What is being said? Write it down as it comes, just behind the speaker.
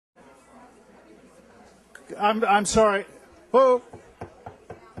I'm sorry. Whoa.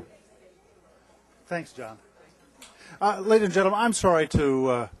 Thanks, John. Ladies and gentlemen, I'm sorry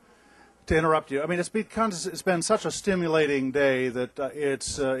to interrupt you. I mean, it's been such a stimulating day that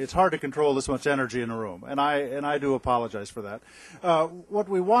it's hard to control this much energy in a room, and I do apologize for that. What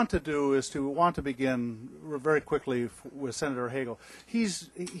we want to do is to begin very quickly with Senator Hagel. He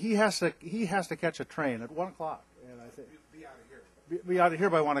has to catch a train at 1 o'clock, and I think be out of here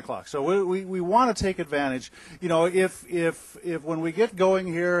by 1 o'clock. So we want to take advantage. You know, if when we get going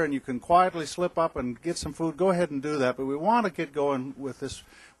here and you can quietly slip up and get some food, go ahead and do that. But we want to get going with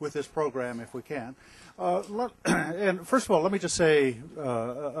this program if we can. And first of all, let me just say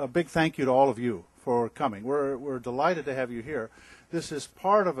a big thank you to all of you for coming. We're delighted to have you here. This is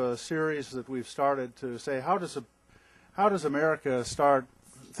part of a series that we've started to say how does America start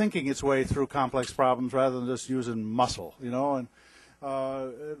thinking its way through complex problems rather than just using muscle, you know. And a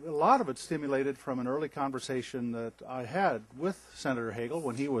lot of it stimulated from an early conversation that I had with Senator Hagel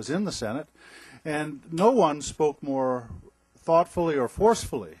when he was in the Senate, and no one spoke more thoughtfully or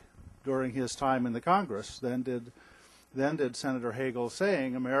forcefully during his time in the Congress than did Senator Hagel,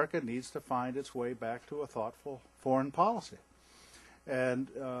 saying America needs to find its way back to a thoughtful foreign policy. And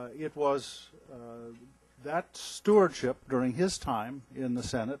it was that stewardship during his time in the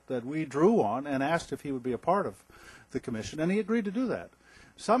Senate that we drew on and asked if he would be a part of the commission, and he agreed to do that.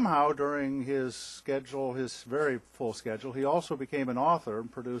 Somehow during his schedule, his very full schedule, he also became an author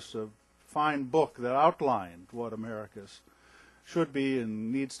and produced a fine book that outlined what America's should be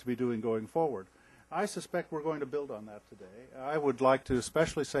and needs to be doing going forward. I suspect we're going to build on that today. I would like to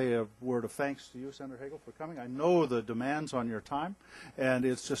especially say a word of thanks to you, Senator Hagel, for coming. I know the demands on your time, and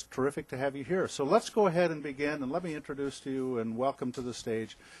it's just terrific to have you here. So let's go ahead and begin, and let me introduce to you and welcome to the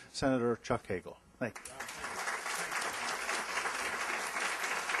stage Senator Chuck Hagel. Thank you.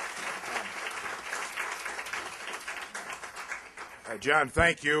 John,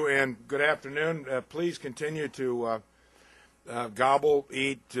 thank you, and good afternoon. Please continue to gobble,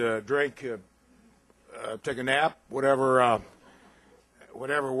 eat, drink, take a nap, whatever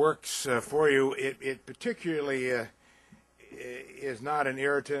works for you. It particularly is not an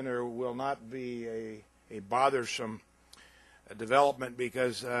irritant or will not be a bothersome development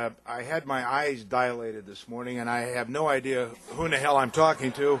because I had my eyes dilated this morning, and I have no idea who in the hell I'm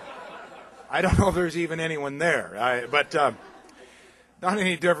talking to. I don't know if there's even anyone there, but not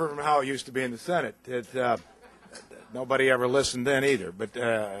any different from how it used to be in the Senate. Nobody ever listened then either, but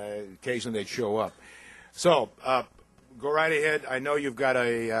occasionally they'd show up. So go right ahead. I know you've got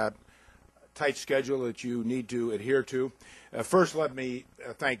a tight schedule that you need to adhere to. First, let me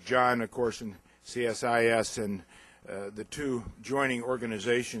thank John, of course, and CSIS and the two joining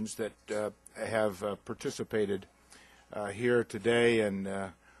organizations that have participated here today and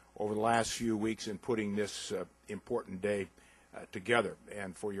over the last few weeks in putting this important day together,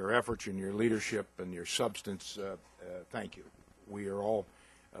 and for your efforts and your leadership and your substance, thank you. We are all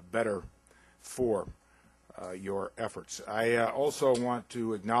better for your efforts. I also want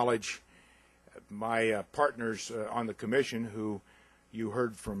to acknowledge my partners on the commission who you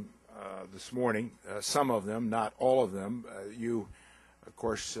heard from this morning, some of them, not all of them. You, of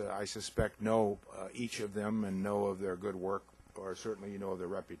course, I suspect know each of them and know of their good work, or certainly you know of their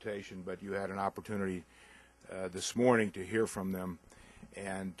reputation, but you had an opportunity this morning to hear from them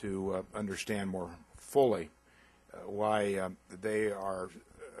and to understand more fully why they are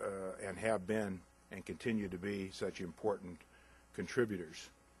and have been and continue to be such important contributors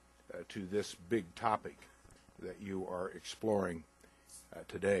to this big topic that you are exploring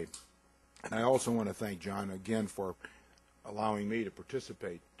today. And I also want to thank John again for allowing me to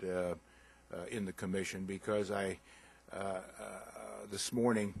participate in the commission, because I this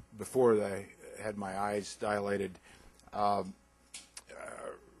morning, before I had my eyes dilated,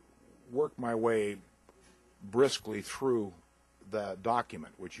 worked my way briskly through the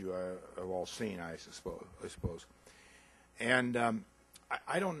document, which you have all seen, I suppose. And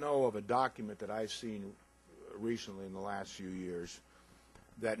I don't know of a document that I've seen recently in the last few years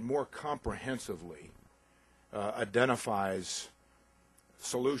that more comprehensively identifies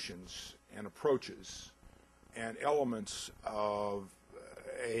solutions and approaches and elements of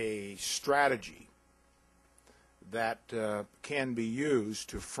a strategy that can be used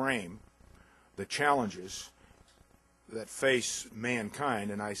to frame the challenges that face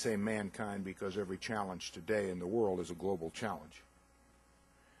mankind, and I say mankind because every challenge today in the world is a global challenge,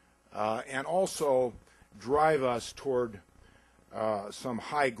 and also drive us toward some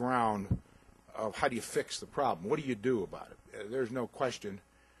high ground of how do you fix the problem? What do you do about it? There's no question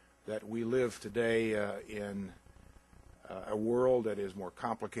that we live today in a world that is more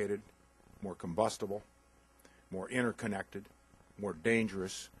complicated, more combustible, more interconnected, more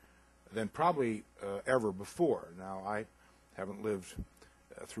dangerous than probably ever before. Now, I haven't lived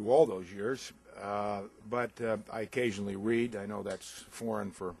through all those years, but I occasionally read. I know that's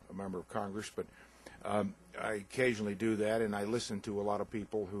foreign for a member of Congress, but I occasionally do that, and I listen to a lot of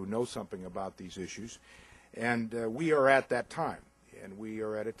people who know something about these issues. And we are at that time, and we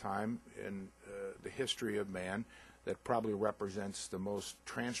are at a time in the history of man that probably represents the most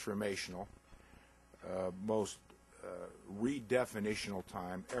transformational, most redefinitional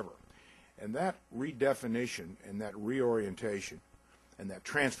time ever. And that redefinition and that reorientation and that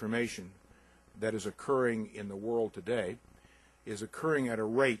transformation that is occurring in the world today is occurring at a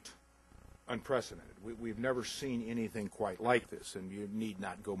rate unprecedented. We've never seen anything quite like this, and you need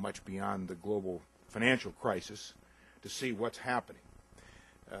not go much beyond the global financial crisis to see what's happening.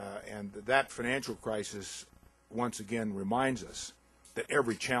 And that financial crisis once again reminds us that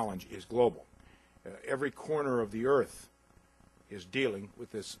every challenge is global. Every corner of the earth is dealing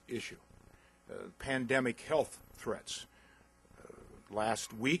with this issue. Pandemic health threats.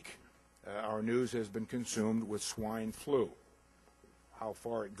 Last week, our news has been consumed with swine flu. How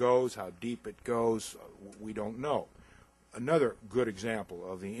far it goes, how deep it goes, we don't know. Another good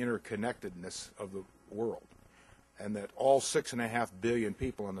example of the interconnectedness of the world, and that all 6.5 billion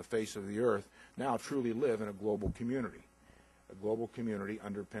people on the face of the earth now truly live in a global community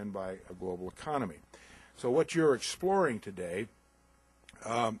underpinned by a global economy. So what you're exploring today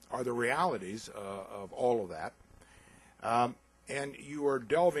are the realities of all of that, and you are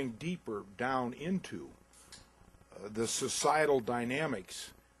delving deeper down into the societal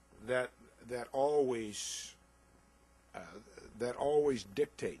dynamics that always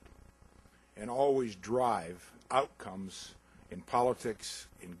dictate and always drive outcomes in politics,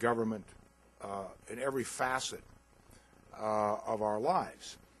 in government, in every facet of our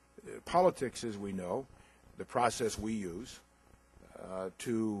lives. Politics, as we know, the process we use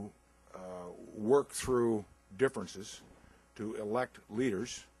to work through differences, to elect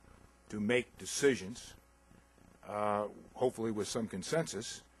leaders, to make decisions, hopefully with some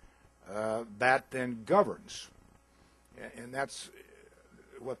consensus, that then governs. And that's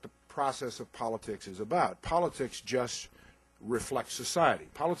what the process of politics is about. Politics just reflects society.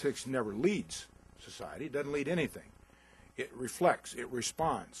 Politics never leads society. It doesn't lead anything. It reflects. It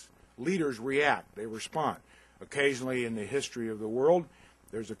responds. Leaders react. They respond. Occasionally in the history of the world,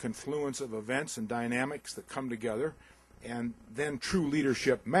 there's a confluence of events and dynamics that come together, and then true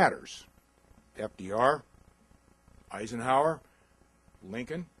leadership matters. FDR, Eisenhower,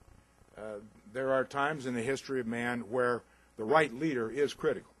 Lincoln. There are times in the history of man where the right leader is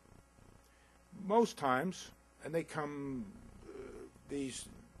critical. Most times, and they come, these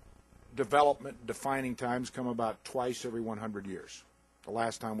development-defining times come about twice every 100 years. The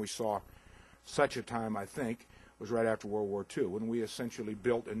last time we saw such a time, I think, was right after World War II, when we essentially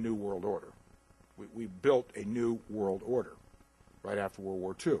built a new world order. We built a new world order right after World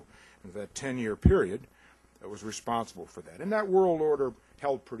War II. And that 10-year period was responsible for that. And that world order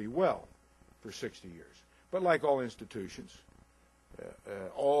held pretty well for 60 years. But like all institutions,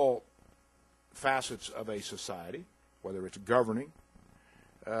 all facets of a society, whether it's governing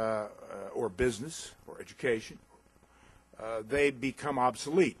or business or education, they become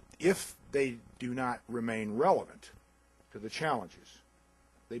obsolete if they do not remain relevant to the challenges.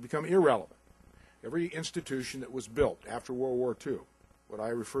 They become irrelevant. Every institution that was built after World War II, what I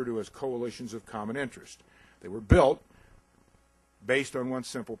refer to as coalitions of common interest, they were built based on one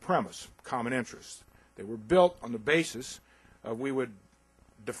simple premise, common interest. They were built on the basis of we would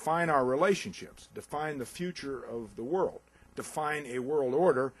define our relationships, define the future of the world, define a world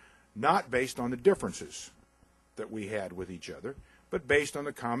order not based on the differences that we had with each other, but based on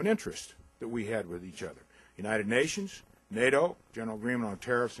the common interest that we had with each other. United Nations, NATO, General Agreement on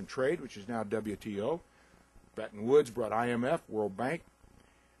Tariffs and Trade, which is now WTO. Bretton Woods brought IMF, World Bank.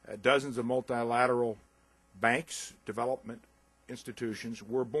 Dozens of multilateral banks, development institutions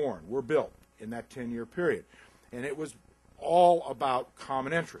were born, were built in that 10-year period. And it was all about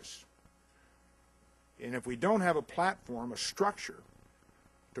common interests. And if we don't have a platform, a structure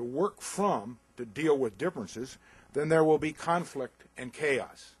to work from to deal with differences, then there will be conflict and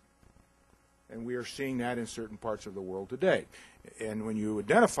chaos. And we are seeing that in certain parts of the world today. And when you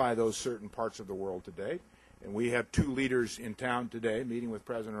identify those certain parts of the world today, and we have two leaders in town today meeting with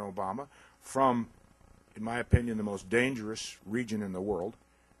President Obama from, in my opinion, the most dangerous region in the world,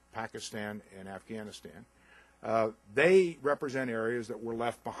 Pakistan and Afghanistan, they represent areas that were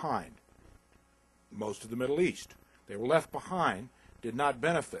left behind. Most of the Middle East. They were left behind, did not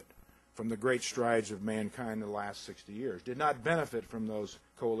benefit from the great strides of mankind in the last 60 years, did not benefit from those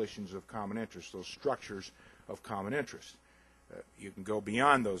coalitions of common interest, those structures of common interest. You can go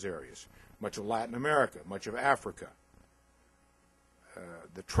beyond those areas. Much of Latin America, much of Africa.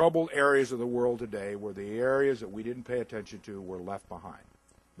 The troubled areas of the world today were the areas that we didn't pay attention to were left behind.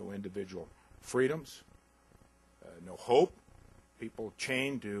 No individual freedoms, no hope, people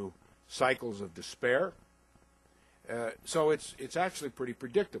chained to cycles of despair. So it's actually pretty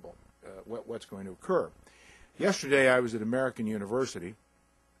predictable what's going to occur. Yesterday I was at American University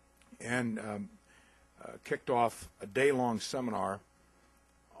and kicked off a day-long seminar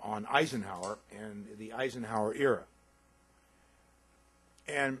on Eisenhower and the Eisenhower era.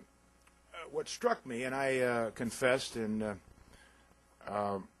 And what struck me, and I confessed in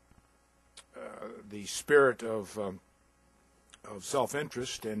the spirit of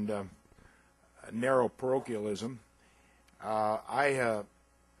self-interest and narrow parochialism, I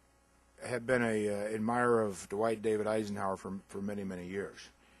have been an admirer of Dwight David Eisenhower for many, many years.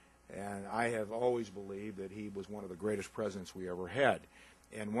 And I have always believed that he was one of the greatest presidents we ever had.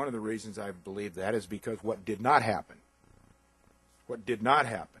 And one of the reasons I believe that is because what did not happen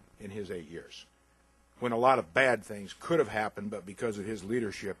in his 8 years, when a lot of bad things could have happened, but because of his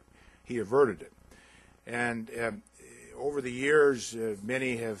leadership, he averted it. And over the years,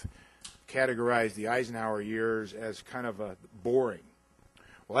 many have categorized the Eisenhower years as kind of boring.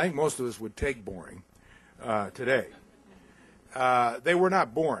 Well, I think most of us would take boring today. They were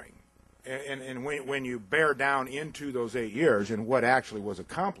not boring. And when you bear down into those 8 years and what actually was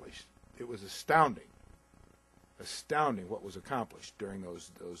accomplished, it was astounding what was accomplished during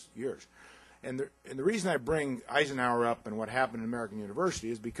those years. And the reason I bring Eisenhower up and what happened in American University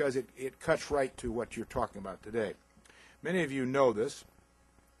is because it cuts right to what you're talking about today. Many of you know this,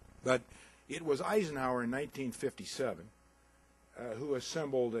 but it was Eisenhower in 1957 who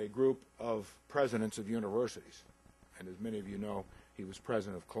assembled a group of presidents of universities. And as many of you know, he was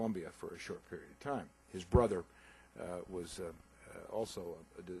president of Columbia for a short period of time. His brother was also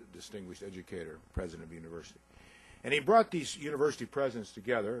a distinguished educator, president of the university. And he brought these university presidents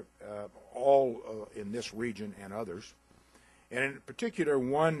together, all in this region and others. And in particular,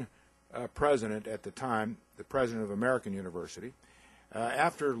 one president at the time, the president of American University,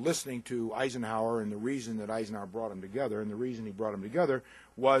 after listening to Eisenhower and the reason that Eisenhower brought him together, and the reason he brought him together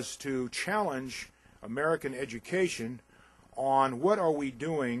was to challenge American education on what are we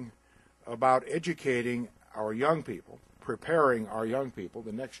doing about educating our young people, preparing our young people,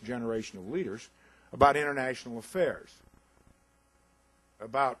 the next generation of leaders, about international affairs,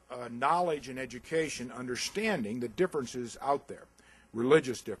 about knowledge and education, understanding the differences out there,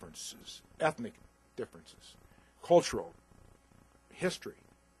 religious differences, ethnic differences, cultural, history,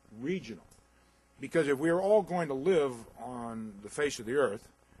 regional. Because if we are all going to live on the face of the earth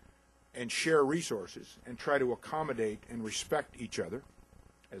and share resources and try to accommodate and respect each other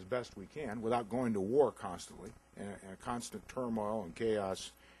as best we can without going to war constantly and a constant turmoil and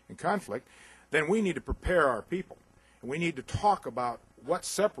chaos and conflict, then we need to prepare our people. And we need to talk about what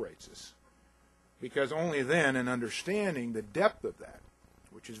separates us. Because only then, in understanding the depth of that,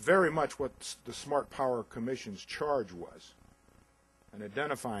 which is very much what the Smart Power Commission's charge was, and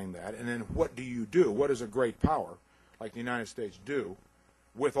identifying that, and then what do you do? What does a great power, like the United States, do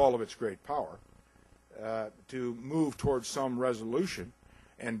with all of its great power to move towards some resolution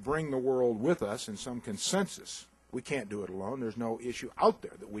and bring the world with us in some consensus? We can't do it alone. There's no issue out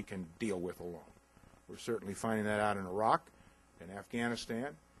there that we can deal with alone. We're certainly finding that out in Iraq, in Afghanistan,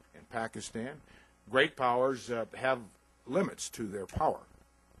 in Pakistan. Great powers have limits to their power.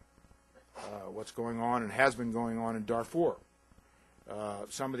 What's going on and has been going on in Darfur.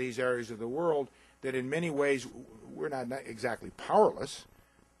 Some of these areas of the world that in many ways we're not exactly powerless,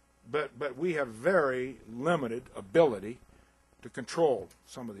 but we have very limited ability to control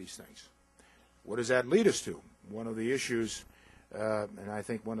some of these things. What does that lead us to? One of the issues, and I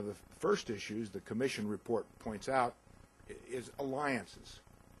think one of the first issues the Commission report points out, is alliances.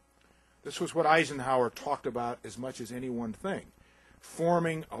 This was what Eisenhower talked about as much as any one thing,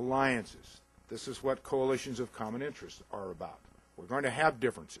 forming alliances. This is what coalitions of common interest are about. We're going to have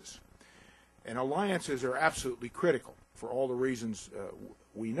differences. And alliances are absolutely critical for all the reasons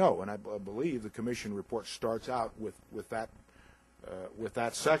we know, and I believe the Commission report starts out with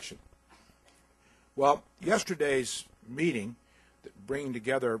that section. Well, yesterday's meeting, bringing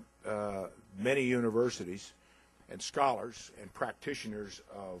together many universities and scholars and practitioners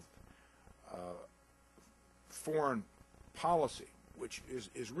of foreign policy, which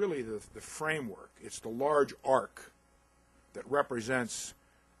is really the framework. It's the large arc that represents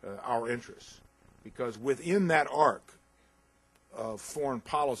our interests, because within that arc of foreign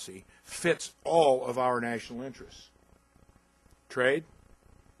policy fits all of our national interests: trade,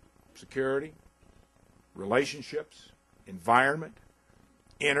 security, relationships, environment,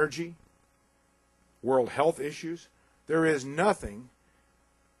 energy, world health issues. There is nothing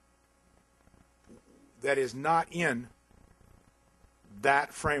that is not in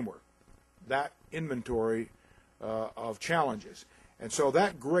that framework, that inventory of challenges. And so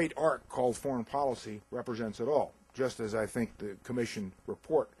that great arc called foreign policy represents it all, just as I think the Commission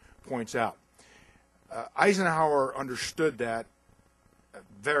report points out. Eisenhower understood that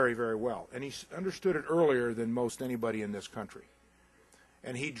very, very well, and he understood it earlier than most anybody in this country.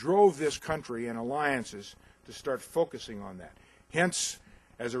 And he drove this country and alliances to start focusing on that. Hence,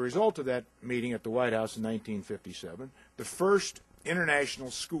 as a result of that meeting at the White House in 1957, the first international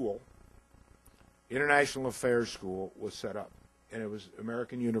affairs school was set up. And it was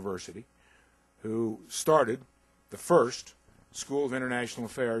American University who started the first School of International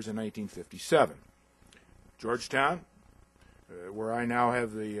Affairs in 1957. Georgetown, where I now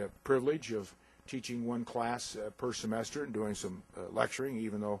have the privilege of teaching one class per semester and doing some lecturing,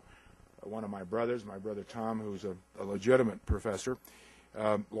 even though one of my brother Tom, who's a legitimate professor,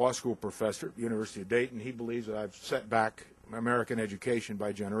 law school professor at the University of Dayton, he believes that I've set back American education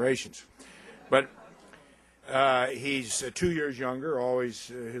by generations. But he's 2 years younger, always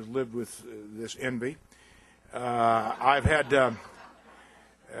has lived with this envy. I've had,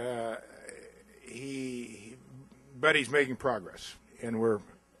 but he's making progress, and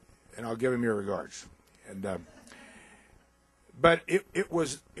I'll give him your regards. And but it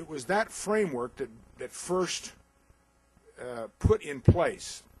was that framework that first put in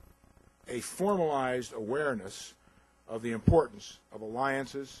place a formalized awareness of the importance of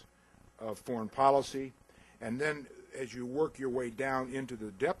alliances, of foreign policy, and then as you work your way down into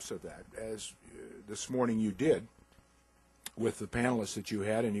the depths of that, as this morning you did with the panelists that you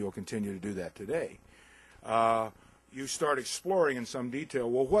had, and you'll continue to do that today, you start exploring in some detail,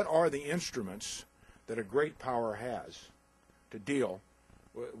 well, what are the instruments that a great power has to deal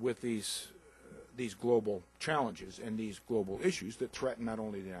with these global challenges and these global issues that threaten not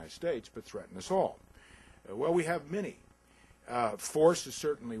only the United States, but threaten us all? Well, we have many. Force is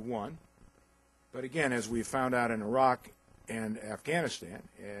certainly one. But again, as we found out in Iraq and Afghanistan,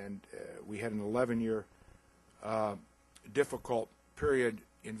 and we had an 11-year difficult period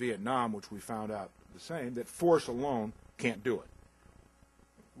in Vietnam, which we found out the same, that force alone can't do it.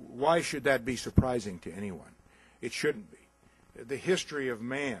 Why should that be surprising to anyone? It shouldn't be. The history of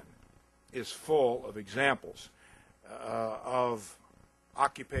man is full of examples of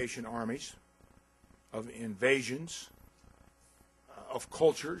occupation armies, of invasions, of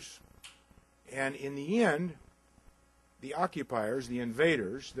cultures, and in the end, the occupiers, the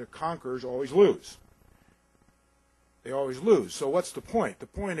invaders, the conquerors always lose. They always lose. So what's the point? The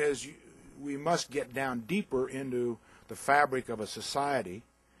point is we must get down deeper into the fabric of a society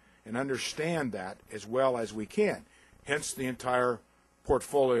and understand that as well as we can. Hence the entire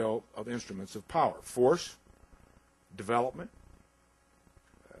portfolio of instruments of power: force, development,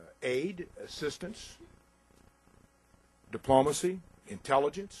 aid, assistance, diplomacy,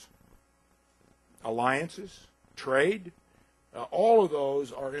 intelligence, alliances, trade. All of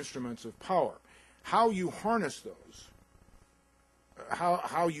those are instruments of power. How you harness those,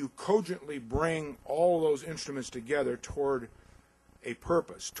 how you cogently bring all of those instruments together toward a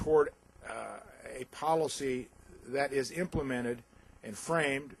purpose, toward a policy that is implemented and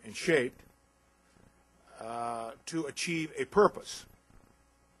framed and shaped to achieve a purpose.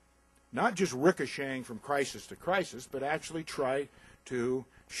 Not just ricocheting from crisis to crisis, but actually try to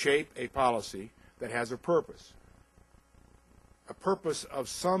shape a policy that has a purpose of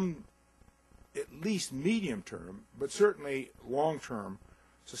some, at least medium term, but certainly long term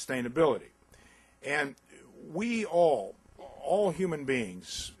sustainability. And we all human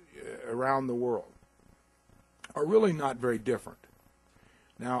beings around the world are really not very different.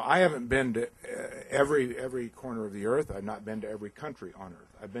 Now, I haven't been to every corner of the earth. I've not been to every country on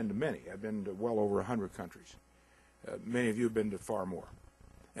earth. I've been to many. I've been to well over 100 countries. Many of you have been to far more.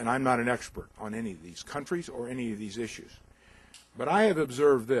 And I'm not an expert on any of these countries or any of these issues. But I have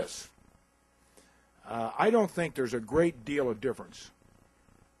observed this. I don't think there's a great deal of difference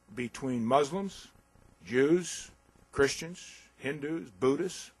between Muslims, Jews, Christians, Hindus,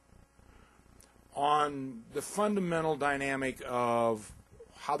 Buddhists, on the fundamental dynamic of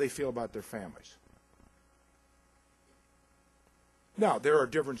how they feel about their families. Now, there are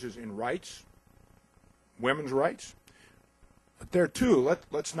differences in rights, women's rights. But there, too,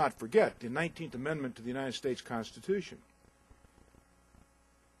 let's not forget the 19th Amendment to the United States Constitution.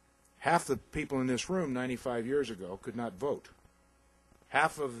 Half the people in this room 95 years ago could not vote.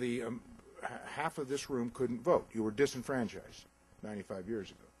 Half of this room couldn't vote. You were disenfranchised 95 years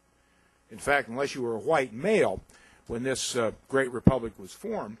ago. In fact, unless you were a white male when this great republic was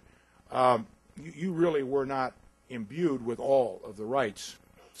formed, you really were not imbued with all of the rights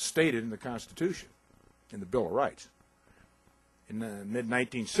stated in the Constitution, in the Bill of Rights. In the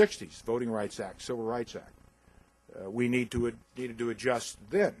mid-1960s, Voting Rights Act, Civil Rights Act, we needed to adjust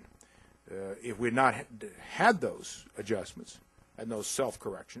then. If we had not had those adjustments and those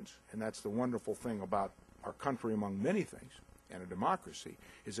self-corrections, and that's the wonderful thing about our country among many things, and a democracy,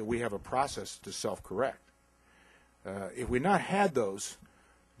 is that we have a process to self-correct. If we had not had those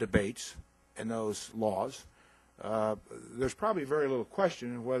debates and those laws, there's probably very little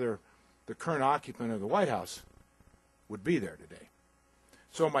question of whether the current occupant of the White House would be there today.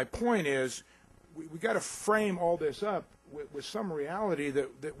 So my point is, we got to frame all this up with some reality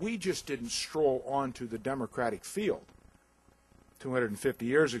that we just didn't stroll onto the democratic field 250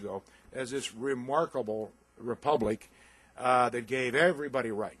 years ago as this remarkable republic that gave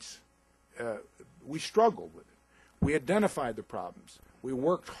everybody rights. We struggled with it. We identified the problems. We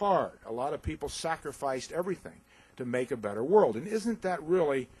worked hard. A lot of people sacrificed everything to make a better world. And isn't that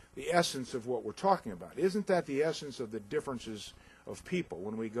really the essence of what we're talking about? Isn't that the essence of the differences of people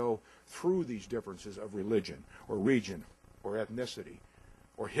when we go through these differences of religion or region or ethnicity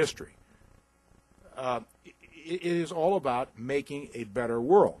or history? It is all about making a better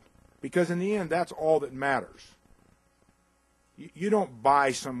world, because in the end, that's all that matters. You don't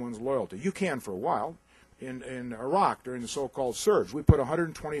buy someone's loyalty. You can for a while. In Iraq, during the so-called surge, we put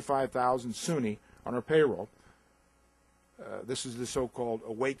 125,000 Sunni on our payroll. This is the so-called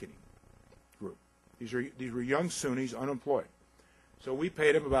awakening group. These were young Sunnis, unemployed. So we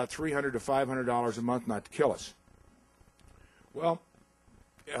paid them about $300 to $500 a month not to kill us. Well,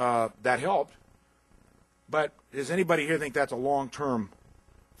 that helped. But does anybody here think that's a long-term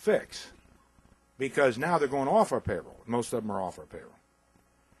fix? Because now they're going off our payroll. Most of them are off our payroll.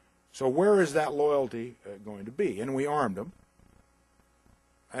 So where is that loyalty going to be? And we armed them.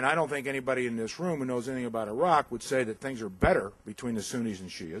 And I don't think anybody in this room who knows anything about Iraq would say that things are better between the Sunnis and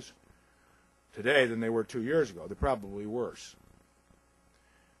Shias today than they were 2 years ago. They're probably worse.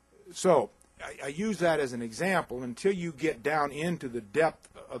 So I use that as an example. Until you get down into the depth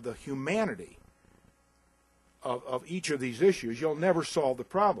of the humanity of each of these issues, you'll never solve the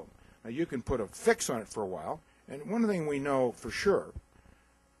problem. Now, you can put a fix on it for a while. And one thing we know for sure,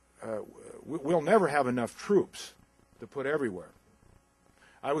 we'll never have enough troops to put everywhere.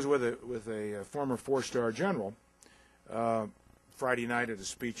 I was with a former four-star general Friday night at a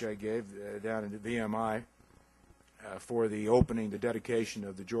speech I gave down at VMI for the opening, the dedication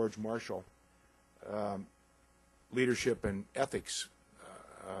of the George Marshall Leadership and Ethics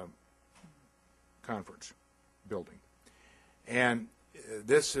Conference building. And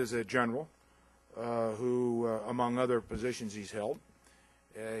this is a general who, among other positions he's held,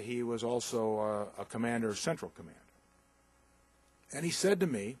 he was also a commander of Central Command. And he said to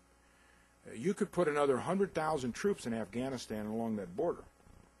me, you could put another 100,000 troops in Afghanistan along that border,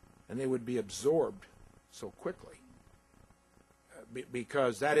 and they would be absorbed so quickly.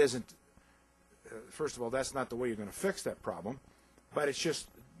 Because that isn't, first of all, that's not the way you're going to fix that problem, but it's just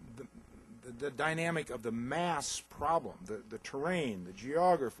the dynamic of the mass problem, the terrain, the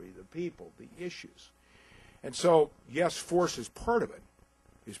geography, the people, the issues. And so, yes, force is part of it,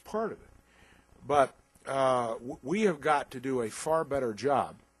 but we have got to do a far better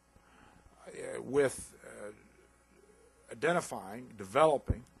job with identifying,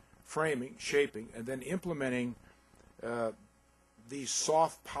 developing, framing, shaping, and then implementing these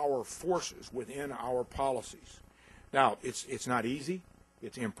soft power forces within our policies. Now, it's not easy.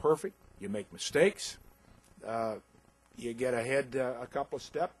 It's imperfect. You make mistakes. You get ahead a couple of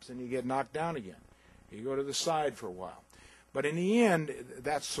steps, and you get knocked down again. You go to the side for a while. But in the end,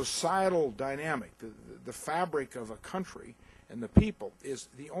 that societal dynamic, the fabric of a country and the people, is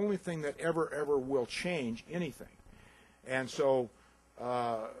the only thing that ever will change anything. And so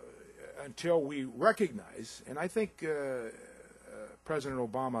until we recognize, and I think President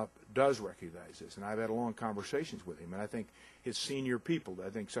Obama does recognize this, and I've had long conversations with him, and I think his senior people, I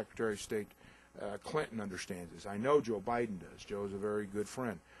think Secretary of State Clinton understands this. I know Joe Biden does. Joe is a very good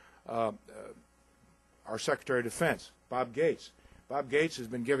friend. Our Secretary of Defense, Bob Gates. Bob Gates has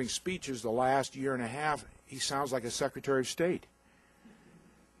been giving speeches the last year and a half. He sounds like a Secretary of State.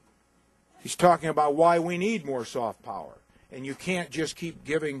 He's talking about why we need more soft power. And you can't just keep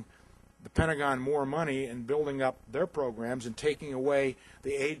giving the Pentagon more money and building up their programs and taking away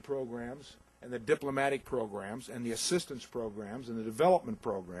the aid programs and the diplomatic programs and the assistance programs and the development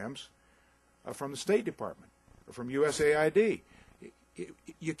programs from the State Department or from USAID.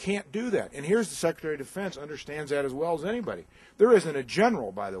 You can't do that. And here's the Secretary of Defense understands that as well as anybody. There isn't a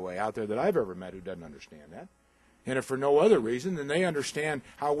general, by the way, out there that I've ever met who doesn't understand that. And if for no other reason, then they understand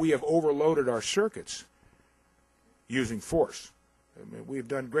how we have overloaded our circuits using force. I mean, we've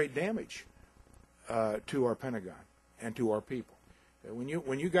done great damage to our Pentagon and to our people.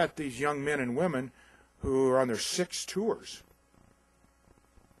 When you got these young men and women who are on their 6 tours,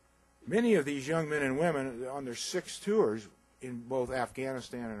 many of these young men and women on their 6 tours in both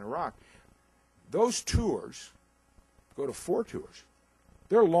Afghanistan and Iraq, those tours go to 4 tours.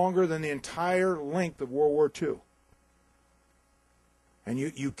 They're longer than the entire length of World War II. And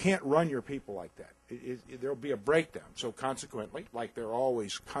you can't run your people like that. There'll be a breakdown. So consequently, like there are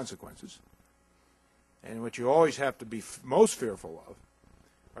always consequences, and what you always have to be most fearful of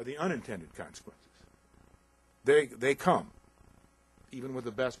are the unintended consequences. They come. Even with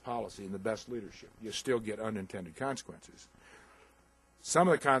the best policy and the best leadership, you still get unintended consequences. Some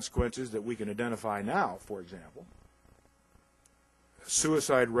of the consequences that we can identify now, for example,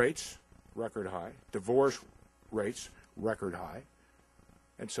 suicide rates, record high, divorce rates, record high,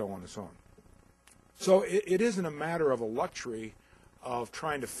 and so on and so on. So it isn't a matter of a luxury of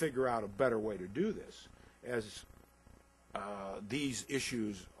trying to figure out a better way to do this, as these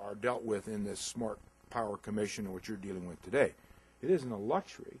issues are dealt with in this Smart Power Commission, which you're dealing with today. It isn't a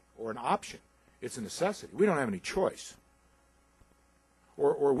luxury or an option. It's a necessity. We don't have any choice.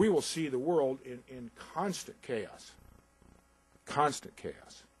 Or we will see the world in constant chaos. Constant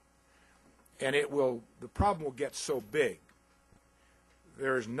chaos. And the problem will get so big,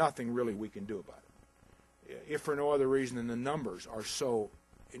 there is nothing really we can do about it. If for no other reason than the numbers are so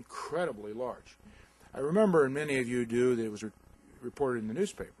incredibly large. I remember, and many of you do, that it was reported in the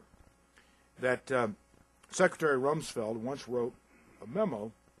newspaper, that Secretary Rumsfeld once wrote a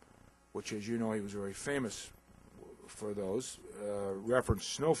memo, which, as you know, he was very famous for those,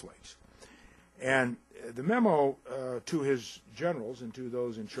 referenced snowflakes. And the memo to his generals and to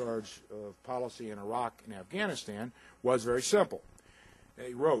those in charge of policy in Iraq and Afghanistan was very simple.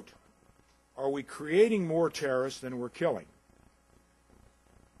 He wrote, "Are we creating more terrorists than we're killing?"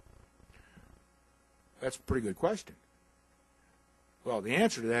 That's a pretty good question. Well, the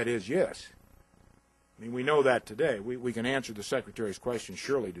answer to that is yes. I mean, we know that today. We can answer the Secretary's question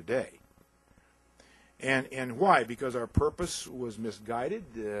surely today. And why? Because our purpose was misguided?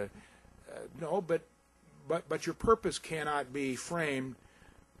 No, but your purpose cannot be framed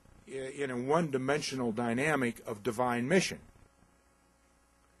in a one-dimensional dynamic of divine mission.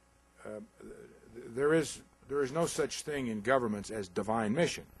 There is no such thing in governments as divine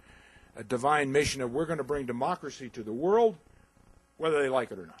mission. A divine mission of we're going to bring democracy to the world, whether they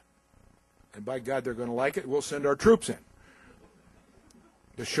like it or not. And by God, they're going to like it. We'll send our troops in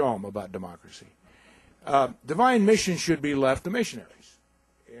to show them about democracy. Divine mission should be left to missionaries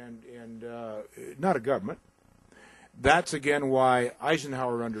and not a government. That's, again, why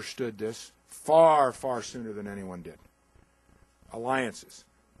Eisenhower understood this far, far sooner than anyone did. Alliances,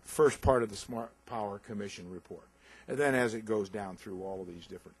 first part of the Smart Power Commission report. And then as it goes down through all of these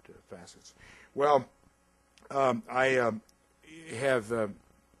different facets. Well, I have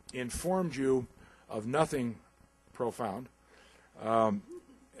informed you of nothing profound.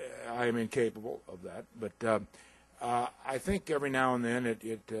 I am incapable of that. But I think every now and then it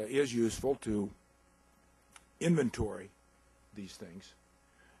is useful to inventory these things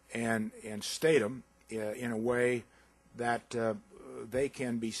and state them in a way that they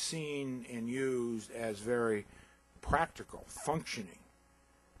can be seen and used as very practical, functioning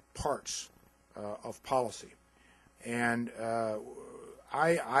parts of policy. And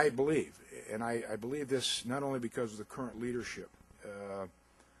I believe, and I believe this not only because of the current leadership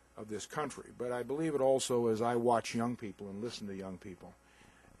of this country, but I believe it also as I watch young people and listen to young people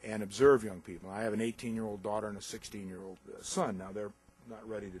and observe young people. I have an 18-year-old daughter and a 16-year-old son. Now, they're not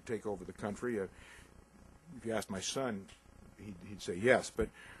ready to take over the country. If you asked my son, he'd say yes. But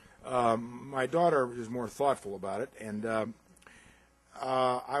my daughter is more thoughtful about it, and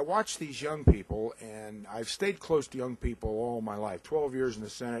I watch these young people, and I've stayed close to young people all my life. 12 years in the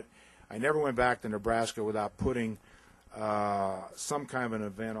Senate. I never went back to Nebraska without putting some kind of an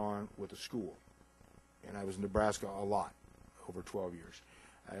event on with a school. And I was in Nebraska a lot over 12 years.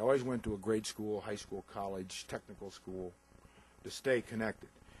 I always went to a grade school, high school, college, technical school to stay connected.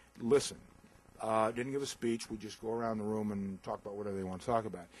 Listen. Didn't give a speech. We just go around the room and talk about whatever they want to talk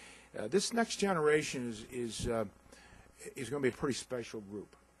about. This next generation is going to be a pretty special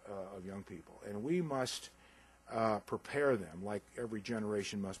group of young people, and we must prepare them like every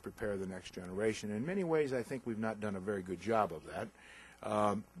generation must prepare the next generation. In many ways, I think we've not done a very good job of that.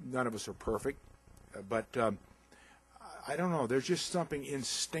 None of us are perfect, but I don't know. There's just something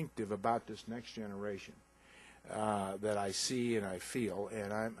instinctive about this next generation that I see and I feel,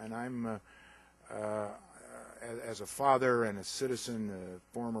 and I'm as a father and a citizen, a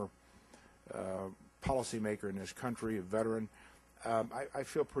former policymaker in this country, a veteran, I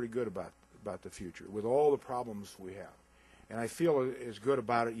feel pretty good about the future with all the problems we have, and I feel as good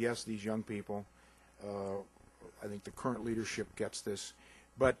about it. Yes, these young people. I think the current leadership gets this,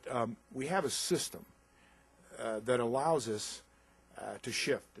 but we have a system that allows us to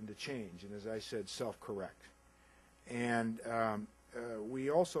shift and to change, and as I said, self-correct. And we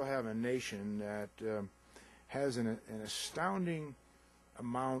also have a nation that has an astounding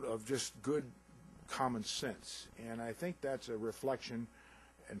amount of just good common sense, and I think that's a reflection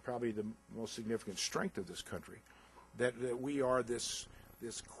and probably the most significant strength of this country, that we are this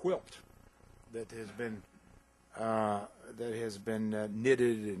quilt that has been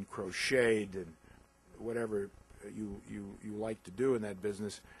knitted and crocheted and whatever you like to do in that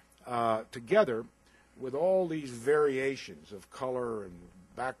business, together with all these variations of color and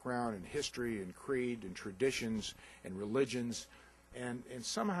background and history and creed and traditions and religions, and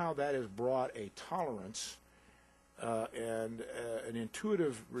somehow that has brought a tolerance and an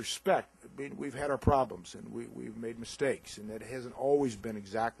intuitive respect. I mean, we've had our problems and we've made mistakes, and it hasn't always been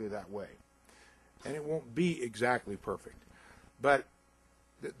exactly that way. And it won't be exactly perfect. But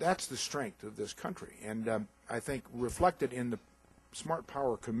that's the strength of this country. And I think reflected in the Smart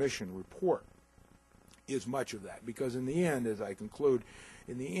Power Commission report is much of that. Because in the end, as I conclude,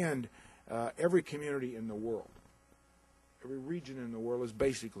 in the end, every community in the world, every region in the world is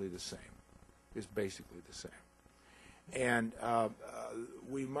basically the same. Is basically the same. And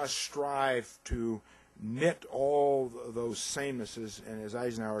we must strive to knit all those samenesses, and as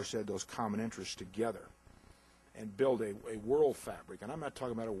Eisenhower said, those common interests together and build a world fabric. And I'm not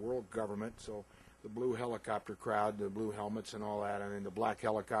talking about a world government, so the blue helicopter crowd, the blue helmets and all that, and the black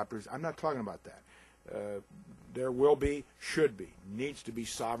helicopters. I'm not talking about that. There will be, should be, needs to be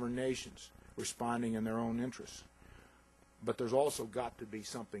sovereign nations responding in their own interests. But there's also got to be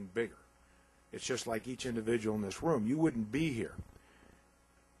something bigger. It's just like each individual in this room. You wouldn't be here.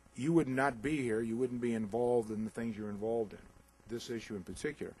 You would not be here. You wouldn't be involved in the things you're involved in, this issue in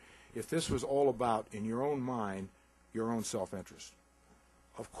particular, if this was all about, in your own mind, your own self-interest.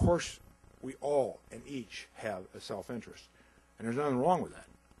 Of course, we all and each have a self-interest, and there's nothing wrong with that.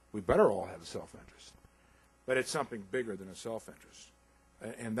 We better all have a self-interest. But it's something bigger than a self-interest.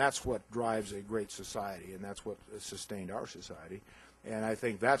 And that's what drives a great society, and that's what has sustained our society. And I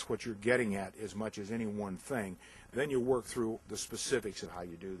think that's what you're getting at as much as any one thing. Then you work through the specifics of how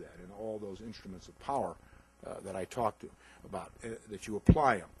you do that and all those instruments of power that I talked about, that you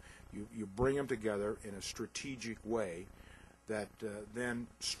apply them. You bring them together in a strategic way that then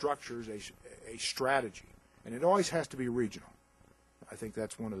structures a strategy. And it always has to be regional. I think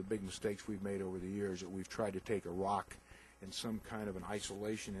that's one of the big mistakes we've made over the years, that we've tried to take a rock in some kind of an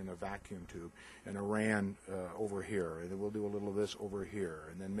isolation in a vacuum tube, and Iran over here, and then we'll do a little of this over here,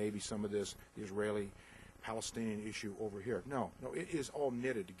 and then maybe some of this, the Israeli-Palestinian issue over here. No, it is all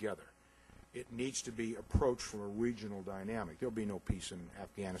knitted together. It needs to be approached from a regional dynamic. There'll be no peace in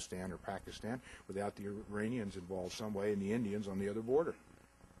Afghanistan or Pakistan without the Iranians involved some way and the Indians on the other border.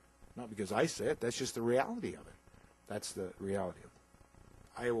 Not because I say it, that's just the reality of it. That's the reality of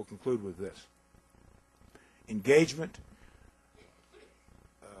it. I will conclude with this. Engagement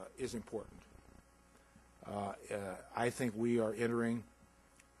is important. I think we are entering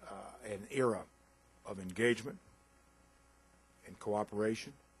an era of engagement and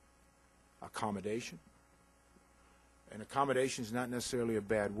cooperation, accommodation. And accommodation is not necessarily a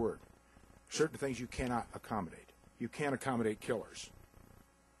bad word. Certain things you cannot accommodate. You can't accommodate killers.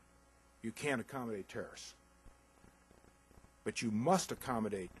 You can't accommodate terrorists. But you must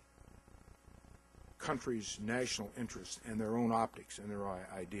accommodate countries' national interests and their own optics and their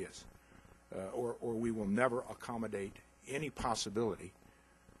ideas, or we will never accommodate any possibility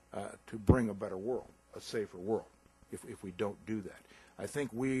to bring a better world, a safer world, if we don't do that. I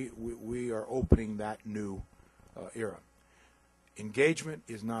think we are opening that new era. Engagement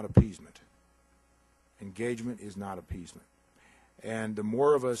is not appeasement. Engagement is not appeasement. And the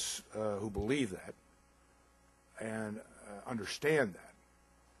more of us who believe that and understand that,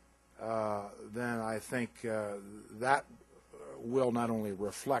 then I think that will not only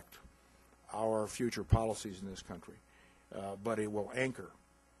reflect our future policies in this country, but it will anchor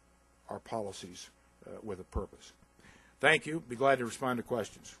our policies with a purpose. Thank you. Be glad to respond to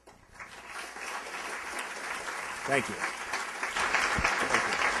questions. Thank you.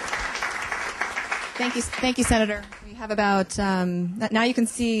 Thank you, Senator. We have about, now you can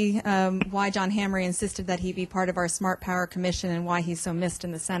see why John Hamre insisted that he be part of our Smart Power Commission and why he's so missed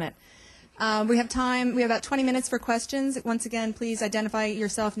in the Senate. We have about 20 minutes for questions. Once again, please identify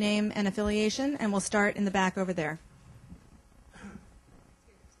yourself, name, and affiliation, and we'll start in the back over there.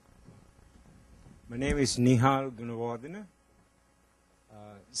 My name is Nihal Gunawardena.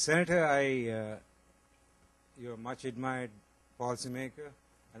 Senator, you're a much admired policymaker,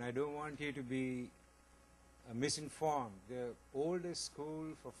 and I don't want you to be misinformed. The oldest school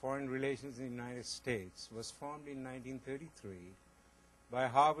for foreign relations in the United States was formed in 1933 by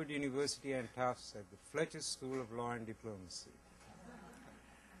Harvard University and Tufts at the Fletcher School of Law and Diplomacy.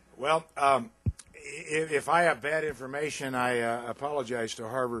 Well, if I have bad information, I apologize to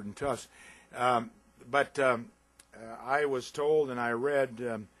Harvard and Tufts. But I was told and I read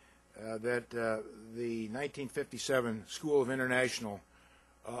that the 1957 School of International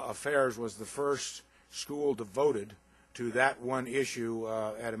Affairs was the first school devoted to that one issue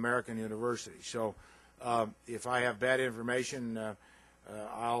at American University. So if I have bad information,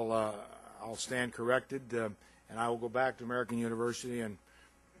 I'll stand corrected, and I will go back to American University and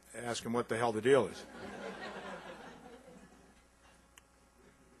ask them what the hell the deal is.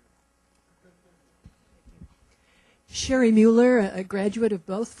 Sherry Mueller, a graduate of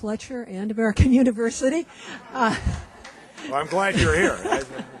both Fletcher and American University. Well, I'm glad you're here.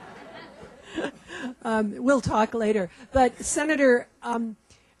 We'll talk later. But, Senator,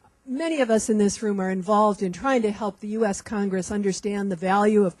 many of us in this room are involved in trying to help the U.S. Congress understand the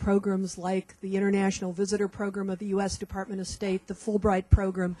value of programs like the International Visitor Program of the U.S. Department of State, the Fulbright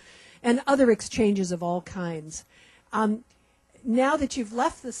Program, and other exchanges of all kinds. Now that you've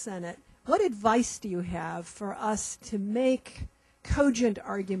left the Senate, what advice do you have for us to make cogent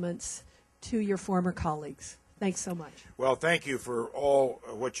arguments to your former colleagues? Thanks so much. Well, thank you for all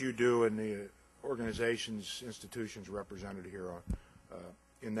what you do and the organizations, institutions represented here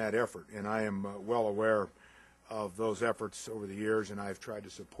in that effort. And I am well aware of those efforts over the years, and I've tried to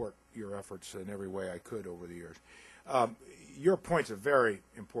support your efforts in every way I could over the years. Your point's a very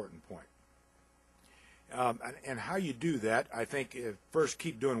important point. And how you do that, I think, first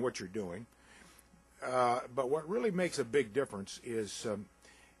keep doing what you're doing. But what really makes a big difference is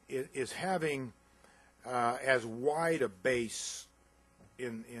having as wide a base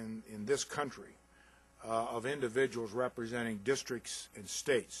in this country of individuals representing districts and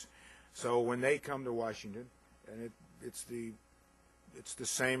states. So when they come to Washington, and it's the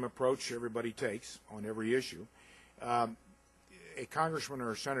same approach everybody takes on every issue, a congressman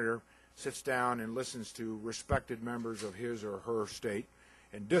or a senator sits down and listens to respected members of his or her state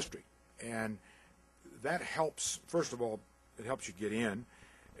and district. And that helps, first of all, it helps you get in,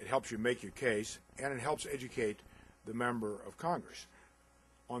 it helps you make your case, and it helps educate the member of Congress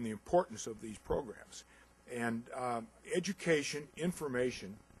on the importance of these programs. And education,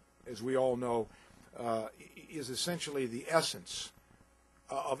 information, as we all know, is essentially the essence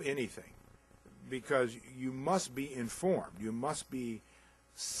of anything, because you must be informed, you must be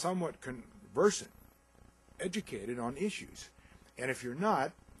somewhat conversant, educated on issues. And if you're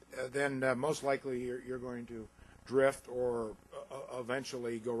not, then most likely you're going to drift or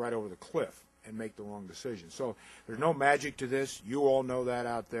eventually go right over the cliff and make the wrong decision. So there's no magic to this. You all know that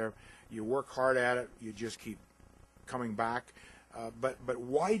out there. You work hard at it. You just keep coming back. But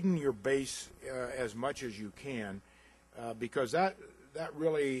widen your base as much as you can, because that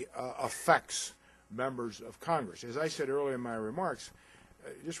really affects members of Congress. As I said earlier in my remarks,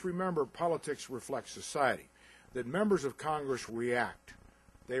 just remember, politics reflects society. That members of Congress react,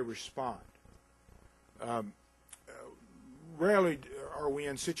 they respond. Rarely are we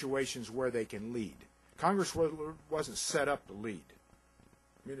in situations where they can lead. Congress wasn't set up to lead.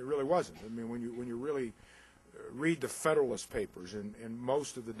 I mean, it really wasn't. I mean, when you really read the Federalist Papers and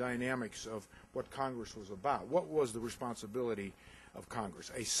most of the dynamics of what Congress was about, what was the responsibility of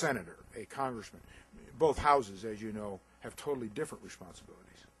Congress? A senator, a congressman. Both houses, as you know, have totally different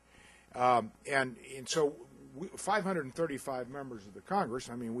responsibilities. And so 535 members of the Congress,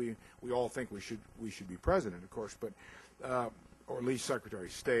 I mean, we all think we should be president, of course, but or at least Secretary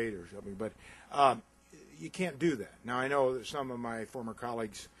of State or something, but you can't do that. Now, I know that some of my former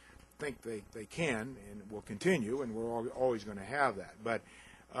colleagues think they can and will continue, and we're always going to have that. But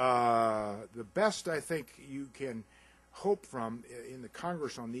the best I think you can hope from in the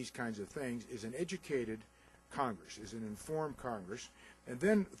Congress on these kinds of things is an educated Congress, is an informed Congress, and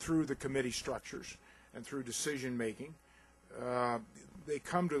then through the committee structures and through decision making, they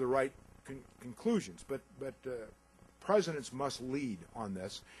come to the right conclusions. But presidents must lead on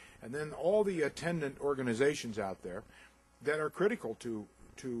this, and then all the attendant organizations out there that are critical to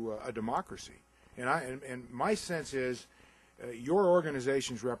a democracy And my sense is your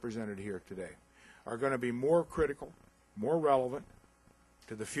organizations represented here today are going to be more critical, more relevant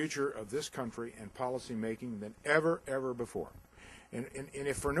to the future of this country and policy making than ever before. And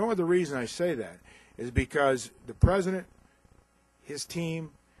if for no other reason I say that is because the President, his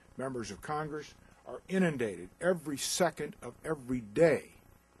team, members of Congress are inundated every second of every day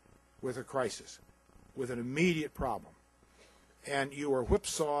with a crisis, with an immediate problem. And you are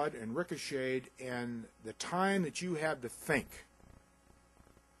whipsawed and ricocheted, and the time that you have to think,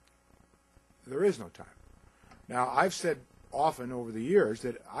 there is no time. Now, I've said often over the years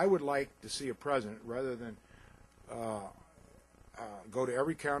that I would like to see a president, rather than go to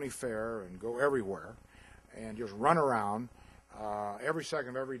every county fair and go everywhere and just run around every second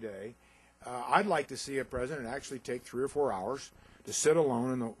of every day, I'd like to see a president actually take 3 or 4 hours to sit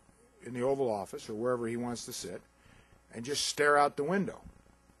alone in the Oval Office or wherever he wants to sit and just stare out the window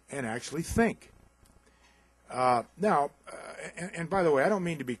and actually think. Now, and by the way, I don't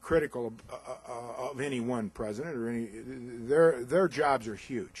mean to be critical of any one president or any. Their jobs are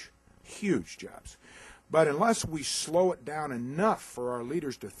huge jobs. But unless we slow it down enough for our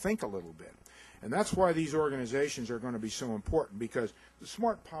leaders to think a little bit, and that's why these organizations are going to be so important, because the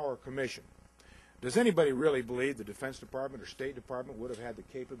Smart Power Commission, does anybody really believe the Defense Department or State Department would have had the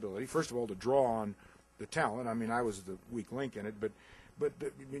capability, first of all, to draw on the talent? I mean, I was the weak link in it, but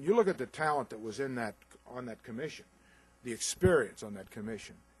when you look at the talent that was on that commission, the experience on that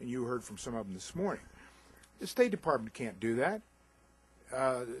commission, and you heard from some of them this morning, the State Department can't do that.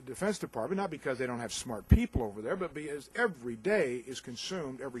 The Defense Department, not because they don't have smart people over there, but because every day is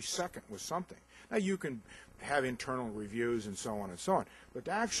consumed every second with something. Now, you can have internal reviews and so on and so on, but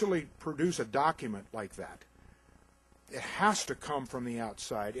to actually produce a document like that, it has to come from the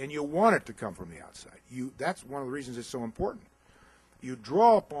outside, and you want it to come from the outside. That's one of the reasons it's so important. You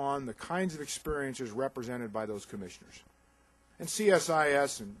draw upon the kinds of experiences represented by those commissioners. And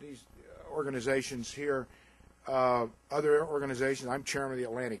CSIS and these organizations here, other organizations, I'm chairman of the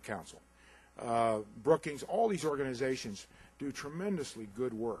Atlantic Council, Brookings, all these organizations do tremendously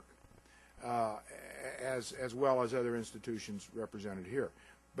good work, as well as other institutions represented here.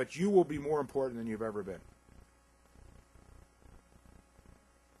 But you will be more important than you've ever been.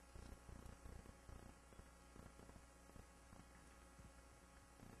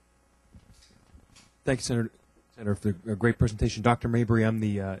 Thank you, Senator, for the great presentation. Dr. Mabry, I'm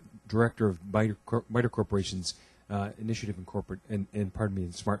the director of MITRE Corporation's initiative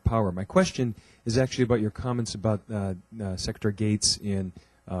in Smart Power. My question is actually about your comments about Secretary Gates and,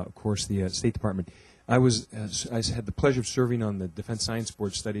 of course, the State Department. I had the pleasure of serving on the Defense Science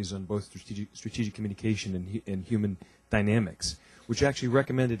Board studies on both strategic communication and human dynamics, which actually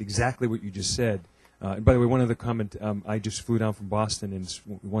recommended exactly what you just said. And by the way, one other comment, I just flew down from Boston, and it's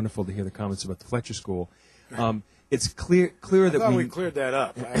wonderful to hear the comments about the Fletcher School. It's clear that we cleared that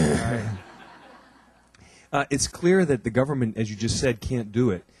up. It's clear that the government, as you just said, can't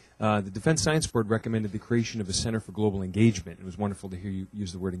do it. The Defense Science Board recommended the creation of a Center for Global Engagement. It was wonderful to hear you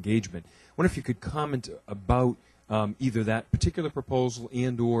use the word engagement. I wonder if you could comment about either that particular proposal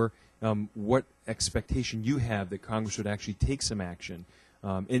and/or what expectation you have that Congress would actually take some action.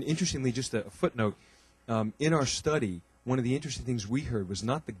 And interestingly, just a footnote, in our study, one of the interesting things we heard was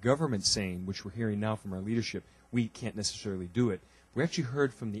not the government saying, which we're hearing now from our leadership, we can't necessarily do it. We actually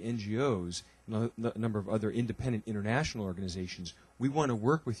heard from the NGOs and a number of other independent international organizations, we want to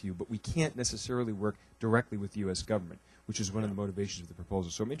work with you, but we can't necessarily work directly with the U.S. government, which is one of the motivations of the proposal.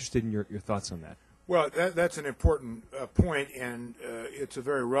 So I'm interested in your thoughts on that. Well, that's an important point, and it's a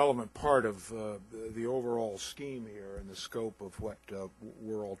very relevant part of the overall scheme here and the scope of what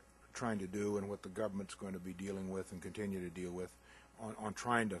we're all trying to do and what the government's going to be dealing with and continue to deal with on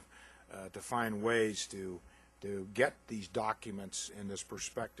trying to find ways to get these documents and this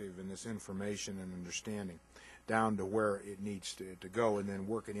perspective and this information and understanding down to where it needs to go, and then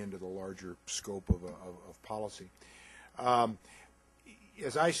work it into the larger scope of policy.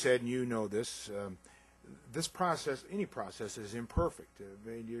 As I said, and you know this, this process, any process, is imperfect. I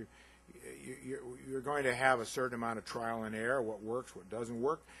mean, you're going to have a certain amount of trial and error, what works, what doesn't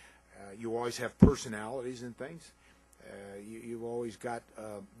work. You always have personalities and things. You've always got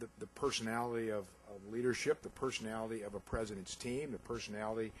the personality of leadership, the personality of a president's team, the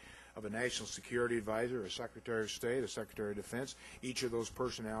personality of a national security advisor, a secretary of state, a secretary of defense. Each of those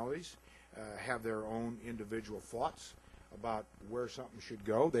personalities have their own individual thoughts about where something should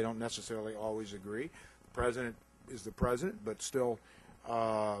go. They don't necessarily always agree. The president is the president, but still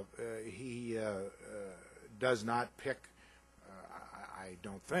he does not pick, I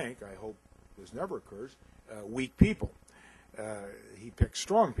don't think, I hope this never occurs, weak people. He picks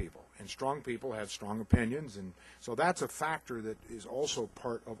strong people, and strong people have strong opinions, and so that's a factor that is also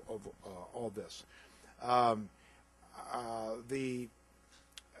part of all this. The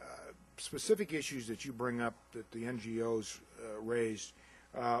specific issues that you bring up that the NGOs raised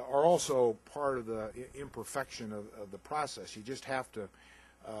are also part of the imperfection of the process. You just have to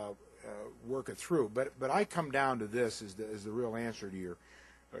work it through. But I come down to this as the real answer to your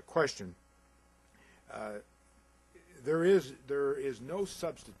question. There is no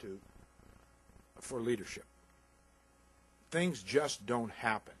substitute for leadership. Things just don't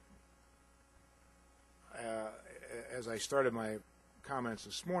happen. As I started my comments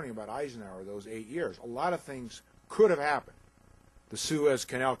this morning about Eisenhower, those 8 years, a lot of things could have happened. The Suez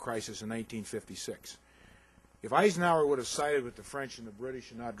Canal crisis in 1956. If Eisenhower would have sided with the French and the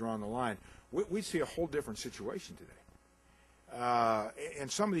British and not drawn the line, we'd see a whole different situation today. And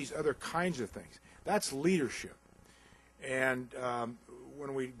some of these other kinds of things. That's leadership. And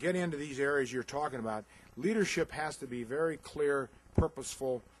when we get into these areas you're talking about, leadership has to be very clear,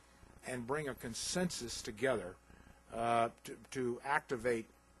 purposeful, and bring a consensus together to activate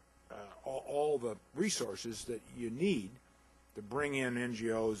all the resources that you need to bring in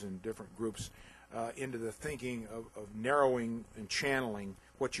NGOs and different groups into the thinking of narrowing and channeling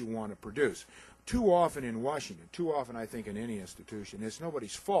what you want to produce. Too often in Washington, too often I think in any institution, it's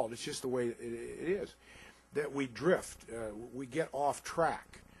nobody's fault, it's just the way it is, that we drift, we get off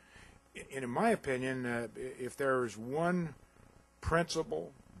track. And in my opinion, if there is one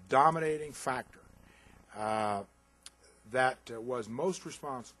principal dominating factor that was most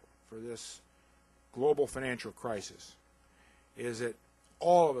responsible for this global financial crisis, is that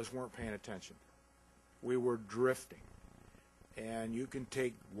all of us weren't paying attention. We were drifting. And you can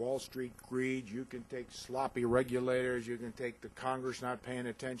take Wall Street greed, you can take sloppy regulators, you can take the Congress not paying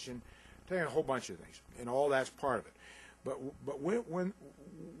attention, take a whole bunch of things, and all that's part of it. But when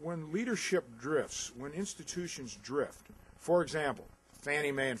leadership drifts, when institutions drift, for example,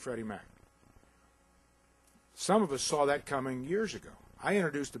 Fannie Mae and Freddie Mac, some of us saw that coming years ago. I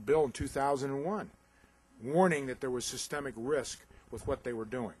introduced a bill in 2001 warning that there was systemic risk with what they were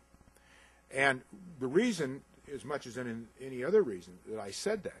doing. And the reason, as much as any other reason that I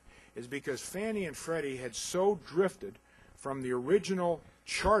said that, is because Fannie and Freddie had so drifted from the original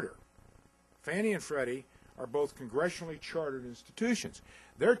charter. Fannie and Freddie are both congressionally chartered institutions.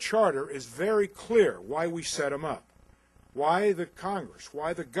 Their charter is very clear why we set them up, why the Congress,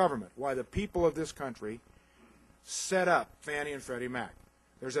 why the government, why the people of this country set up Fannie and Freddie Mac.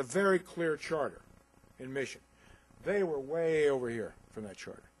 There's a very clear charter and mission. They were way over here from that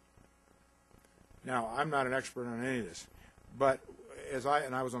charter. Now, I'm not an expert on any of this, but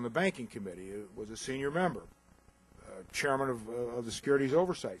I was on the banking committee, was a senior member, chairman of the Securities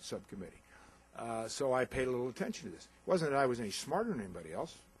Oversight Subcommittee. So I paid a little attention to this. It wasn't that I was any smarter than anybody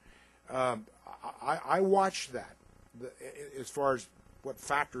else. I watched that as far as what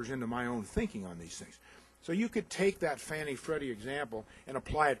factors into my own thinking on these things. So you could take that Fannie-Freddie example and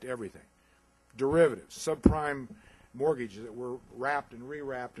apply it to everything. Derivatives, subprime mortgages that were wrapped and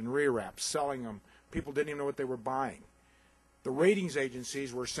rewrapped and rewrapped, selling them. People didn't even know what they were buying. The ratings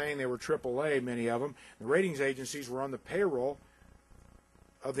agencies were saying they were AAA, many of them. The ratings agencies were on the payroll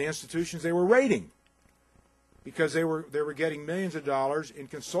of the institutions they were rating because they were getting millions of dollars in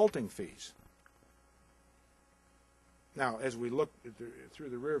consulting fees. Now, as we look through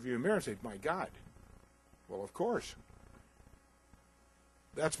the rearview mirror and say, my God, well, of course.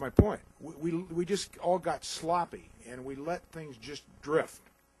 That's my point. We just all got sloppy, and we let things just drift.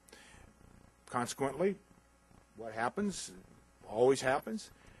 Consequently, what happens, always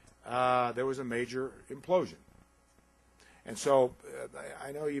happens, there was a major implosion. And so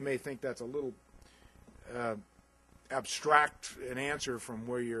I know you may think that's a little abstract an answer from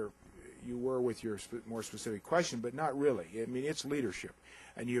where you were with your more specific question, but not really. I mean, it's leadership.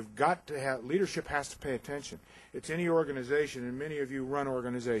 And you've got to have, leadership has to pay attention. It's any organization, and many of you run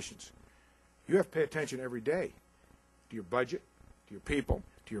organizations. You have to pay attention every day to your budget, to your people,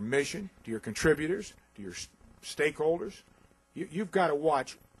 to your mission, to your contributors, to your stakeholders. You've got to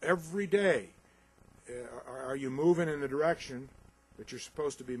watch every day. Are you moving in the direction that you're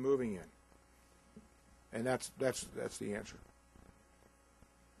supposed to be moving in? And that's the answer.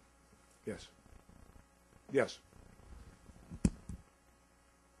 Yes. Yes.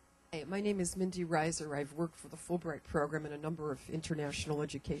 Hey, my name is Mindy Reiser. I've worked for the Fulbright program in a number of international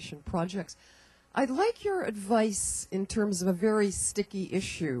education projects. I'd like your advice in terms of a very sticky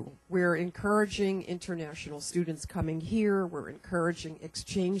issue. We're encouraging international students coming here. We're encouraging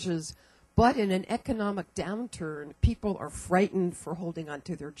exchanges. But in an economic downturn, people are frightened for holding on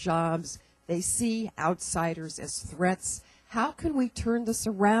to their jobs. They see outsiders as threats. How can we turn this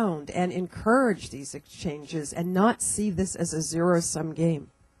around and encourage these exchanges and not see this as a zero-sum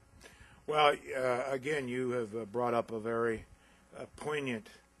game? Well, again, you have brought up a very poignant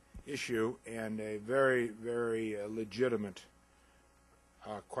issue and a very, very legitimate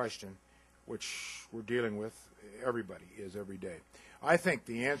question, which we're dealing with. Everybody is every day. I think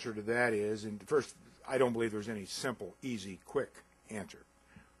the answer to that is, and first, I don't believe there's any simple, easy, quick answer.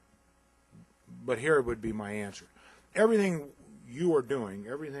 But here would be my answer. Everything you are doing,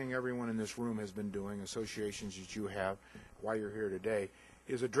 everything everyone in this room has been doing, associations that you have, why you're here today,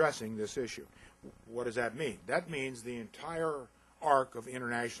 is addressing this issue. What does that mean? That means the entire arc of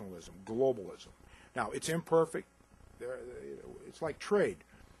internationalism, globalism. Now, it's imperfect. It's like trade.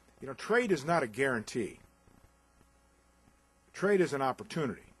 You know, trade is not a guarantee. Trade is an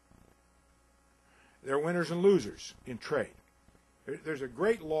opportunity. There are winners and losers in trade. There's a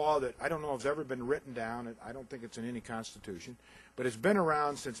great law that I don't know if it's ever been written down. I don't think it's in any constitution, but it's been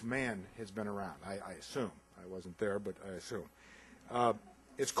around since man has been around. I assume. I wasn't there, but I assume.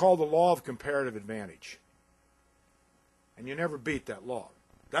 It's called the law of comparative advantage. And you never beat that law.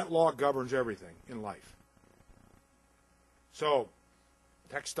 That law governs everything in life. So,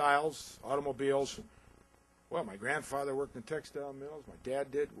 textiles, automobiles. Well, my grandfather worked in textile mills. My dad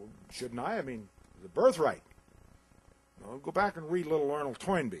did. Well, shouldn't I? I mean, the birthright. Well, go back and read little Arnold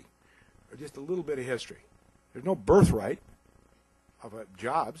Toynbee, or just a little bit of history. There's no birthright of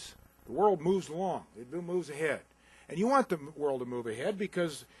jobs. The world moves along. It moves ahead. And you want the world to move ahead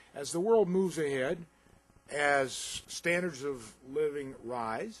because as the world moves ahead, as standards of living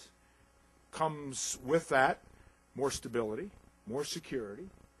rise, comes with that more stability, more security,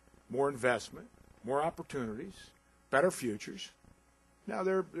 more investment, more opportunities, better futures. Now,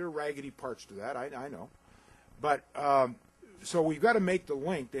 there are raggedy parts to that, I know. But so we've got to make the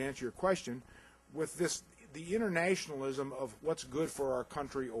link, to answer your question, with the internationalism of what's good for our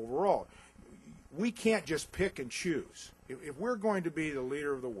country overall. We can't just pick and choose. If we're going to be the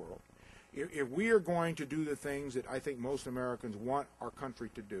leader of the world, if we are going to do the things that I think most Americans want our country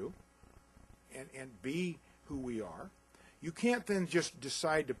to do and be who we are, you can't then just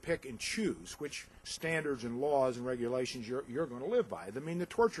decide to pick and choose which standards and laws and regulations you're going to live by. I mean, the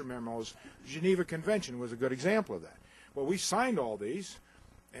torture memos, Geneva Convention was a good example of that. Well, we signed all these,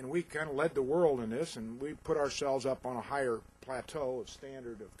 and we kind of led the world in this, and we put ourselves up on a higher plateau of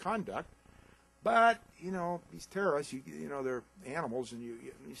standard of conduct. But, you know, these terrorists, you know, they're animals, and you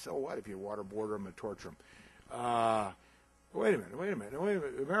so what if you waterboard them and torture them? Wait a minute.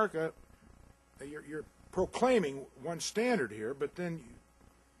 America, you're proclaiming one standard here, but then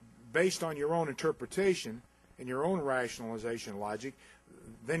based on your own interpretation and your own rationalization logic,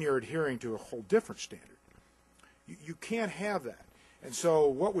 then you're adhering to a whole different standard. You can't have that. And so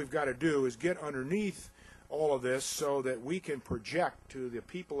what we've got to do is get underneath all of this so that we can project to the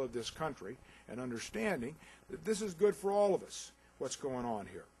people of this country an understanding that this is good for all of us, what's going on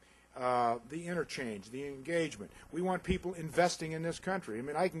here. The interchange, the engagement. We want people investing in this country. I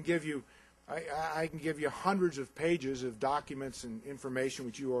mean, I can give you hundreds of pages of documents and information,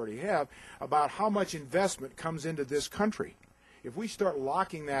 which you already have, about how much investment comes into this country. If we start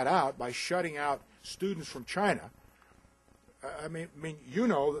locking that out by shutting out students from China, I mean, you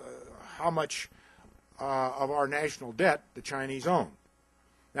know how much of our national debt the Chinese own.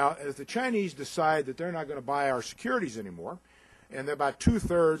 Now, if the Chinese decide that they're not going to buy our securities anymore, and about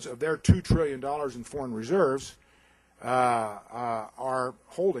 2/3 of their $2 trillion in foreign reserves are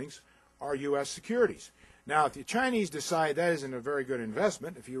holdings, are U.S. securities. Now, if the Chinese decide that isn't a very good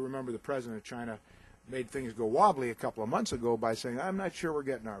investment, if you remember the president of China made things go wobbly a couple of months ago by saying, I'm not sure we're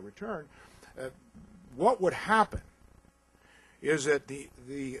getting our return, what would happen is that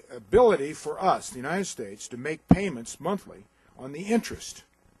the ability for us, the United States, to make payments monthly on the interest,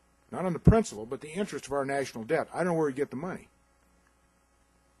 not on the principal, but the interest of our national debt. I don't know where we get the money.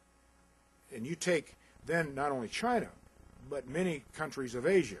 And you take then not only China, but many countries of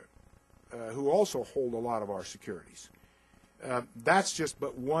Asia, who also hold a lot of our securities. That's just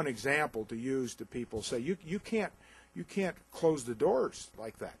but one example to use to people say you can't close the doors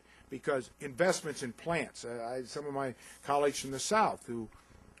like that, because investments in plants. Some of my colleagues from the South who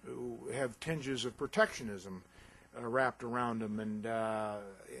have tinges of protectionism wrapped around them,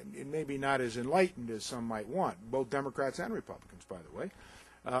 and maybe not as enlightened as some might want. Both Democrats and Republicans, by the way.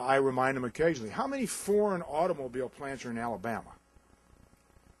 I remind them occasionally, how many foreign automobile plants are in Alabama?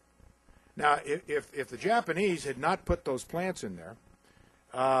 Now, if the Japanese had not put those plants in there,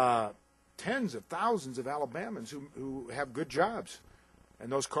 tens of thousands of Alabamans who have good jobs,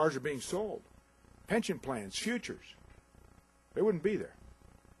 and those cars are being sold, pension plans, futures, they wouldn't be there.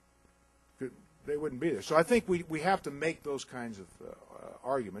 be there. So I think we have to make those kinds of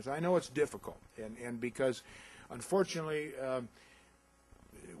arguments. I know it's difficult, and because unfortunately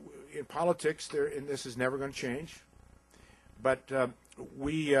in politics and this is never going to change, but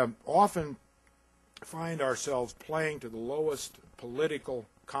we often find ourselves playing to the lowest political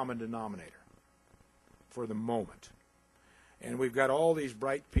common denominator for the moment. And we've got all these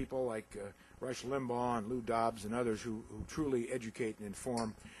bright people like Rush Limbaugh and Lou Dobbs and others who truly educate and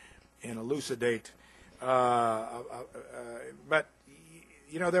inform and elucidate. But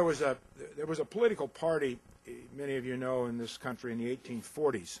you know, there was a political party, many of you know, in this country in the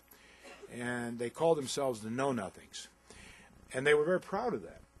 1840s, and they called themselves the Know Nothings, and they were very proud of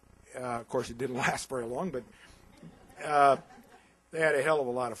that. Of course, it didn't last very long, but they had a hell of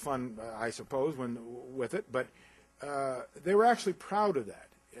a lot of fun, I suppose, with it. But they were actually proud of that,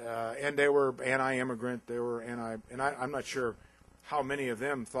 and they were anti-immigrant. They were I'm not sure how many of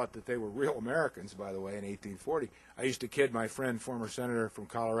them thought that they were real Americans, by the way, in 1840. I used to kid my friend, former senator from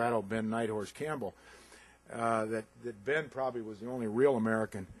Colorado, Ben Nighthorse Campbell, that Ben probably was the only real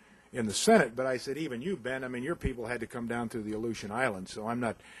American in the Senate. But I said, even you, Ben, I mean, your people had to come down through the Aleutian Islands, so I'm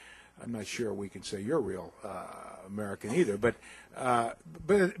not sure we can say you're real American either. But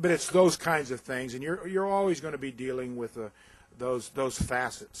it's those kinds of things, and you're always going to be dealing with those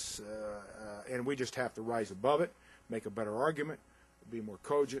facets, and we just have to rise above it, make a better argument, be more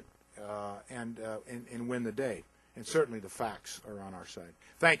cogent, and win the day. And certainly the facts are on our side.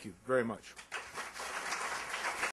 Thank you very much.